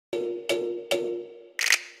Hey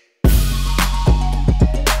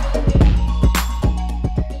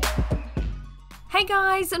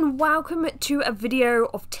guys, and welcome to a video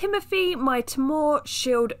of Timothy, my Timor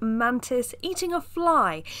Shield Mantis, eating a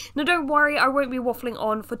fly. Now don't worry, I won't be waffling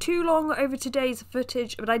on for too long over today's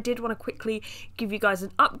footage, but I did want to quickly give you guys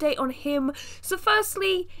an update on him. So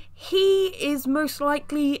firstly, he is most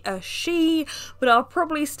likely a she, but I'll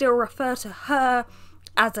probably still refer to her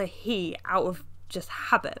as a he out of just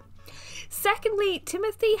habit. Secondly,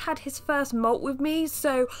 Timothy had his first molt with me,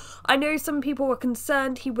 so I know some people were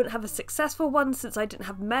concerned he wouldn't have a successful one since I didn't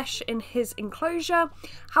have mesh in his enclosure.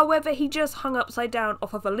 However, he just hung upside down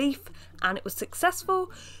off of a leaf and it was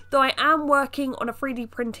successful, though I am working on a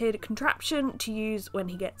 3D printed contraption to use when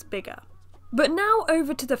he gets bigger. But now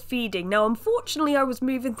over to the feeding. Now unfortunately I was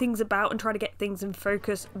moving things about and trying to get things in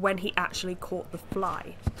focus when he actually caught the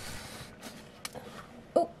fly.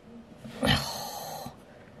 Oh.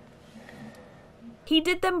 He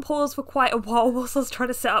did then pause for quite a while whilst I was trying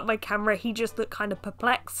to set up my camera. He just looked kind of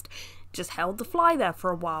perplexed, just held the fly there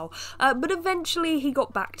for a while, but eventually he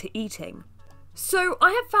got back to eating. So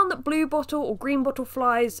I have found that blue bottle or green bottle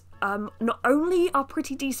flies not only are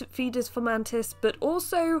pretty decent feeders for mantis, but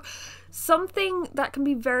also something that can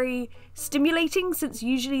be very stimulating since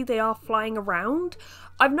usually they are flying around.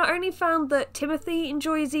 I've not only found that Timothy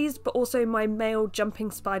enjoys these, but also my male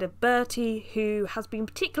jumping spider Bertie, who has been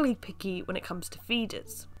particularly picky when it comes to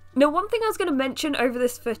feeders. Now one thing I was going to mention over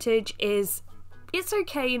this footage is it's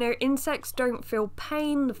okay, you know, insects don't feel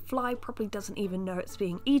pain, the fly probably doesn't even know it's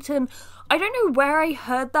being eaten. I don't know where I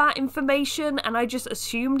heard that information and I just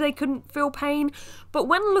assumed they couldn't feel pain, but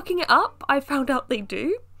when looking it up I found out they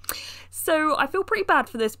do. So I feel pretty bad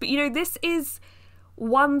for this, but you know, this is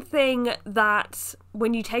one thing that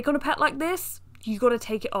when you take on a pet like this, you got to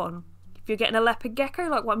take it on. If you're getting a leopard gecko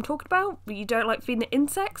like what I'm talking about, but you don't like feeding it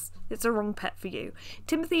insects, it's the wrong pet for you.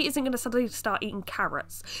 Timothy isn't going to suddenly start eating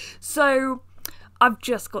carrots. So I've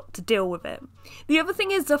just got to deal with it. The other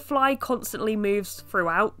thing is the fly constantly moves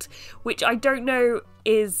throughout, which I don't know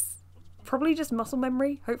is probably just muscle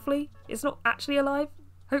memory, hopefully. It's not actually alive,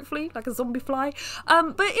 hopefully, like a zombie fly,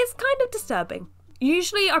 but it's kind of disturbing.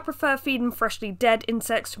 Usually I prefer feeding freshly dead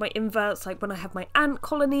insects to my inverts, like when I have my ant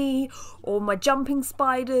colony or my jumping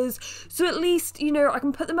spiders, so at least, you know, I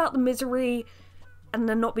can put them out the misery and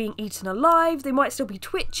they're not being eaten alive. They might still be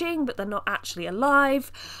twitching, but they're not actually alive.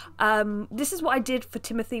 This is what I did for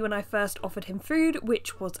Timothy when I first offered him food,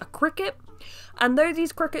 which was a cricket. And though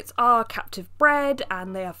these crickets are captive bred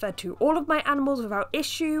and they are fed to all of my animals without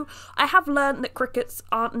issue, I have learned that crickets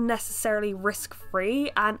aren't necessarily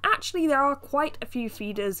risk-free, and actually there are quite a few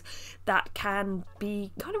feeders that can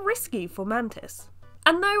be kind of risky for mantis.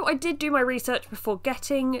 And though I did do my research before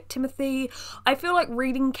getting Timothy, I feel like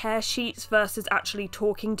reading care sheets versus actually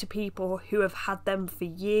talking to people who have had them for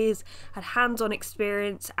years, had hands-on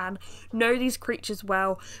experience and know these creatures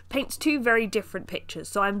well, paints two very different pictures.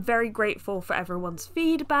 So I'm very grateful for everyone's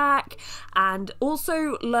feedback and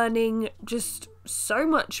also learning just so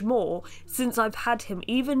much more since I've had him.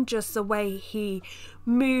 Even just the way he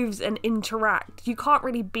moves and interacts, you can't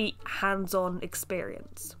really beat hands-on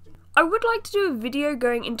experience. I would like to do a video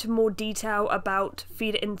going into more detail about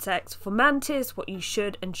feeder insects for mantis, what you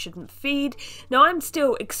should and shouldn't feed. Now I'm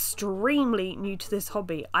still extremely new to this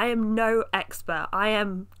hobby. I am no expert, I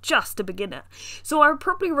am just a beginner. So I would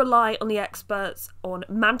probably rely on the experts on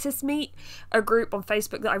Mantis Meat, a group on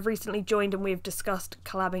Facebook that I've recently joined and we've discussed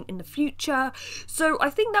collabing in the future. So I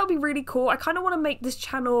think that would be really cool. I kind of want to make this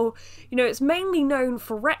channel, you know, it's mainly known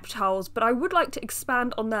for reptiles, but I would like to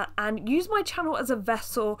expand on that and use my channel as a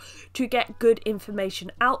vessel to get good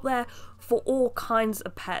information out there for all kinds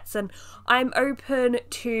of pets. And I'm open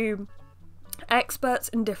to experts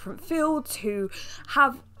in different fields who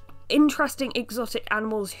have interesting exotic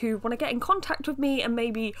animals who want to get in contact with me, and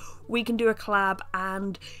maybe we can do a collab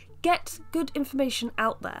and get good information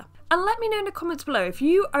out there. And let me know in the comments below, if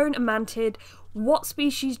you own a mantid, what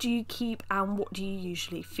species do you keep and what do you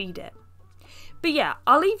usually feed it? But yeah,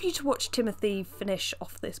 I'll leave you to watch Timothy finish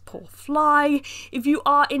off this poor fly. If you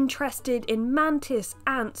are interested in mantis,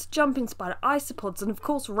 ants, jumping spider, isopods, and of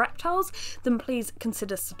course reptiles, then please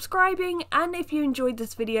consider subscribing. And if you enjoyed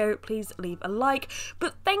this video, please leave a like.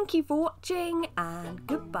 But thank you for watching and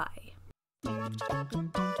goodbye.